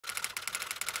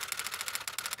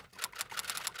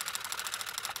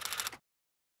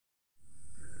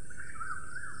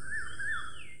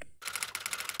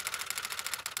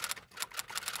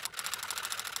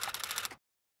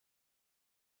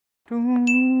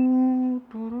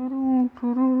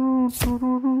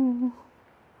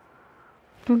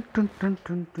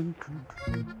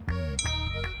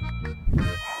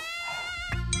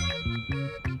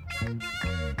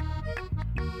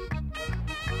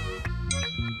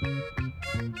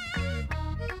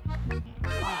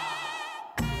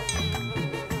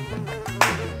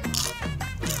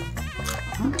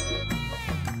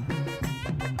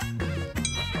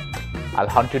I'll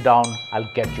hunt you down, I'll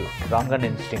get you. Rangan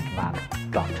Instinct Man.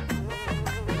 Dot.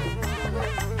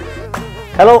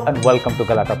 Hello and welcome to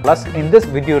Galatta Plus. In this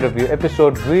video review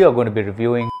episode, we are going to be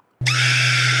reviewing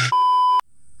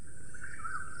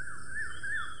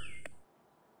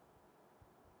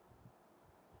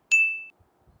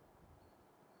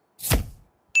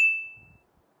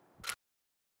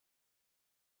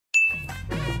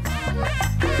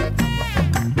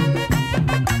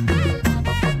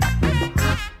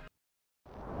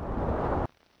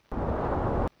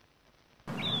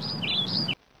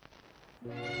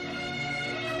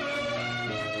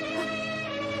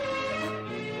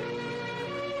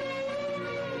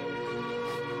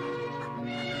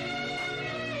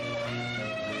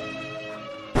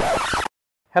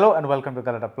Hello and welcome to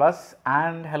Galatta Plus,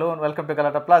 and hello and welcome to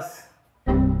Galatta Plus.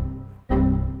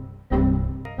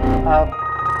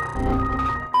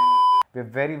 We're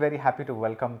very happy to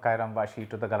welcome Kairam Vashi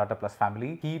to the Galatta Plus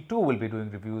family. He too will be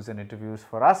doing reviews and interviews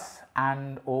for us,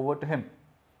 and over to him.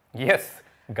 Yes,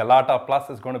 Galatta Plus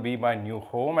is going to be my new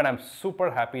home, and I'm super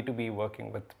happy to be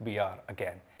working with BR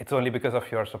again. It's only because of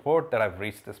your support that I've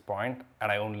reached this point,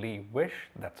 and I only wish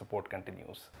that support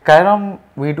continues. Kairam,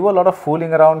 we do a lot of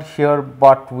fooling around here,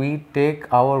 but we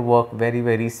take our work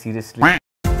very seriously.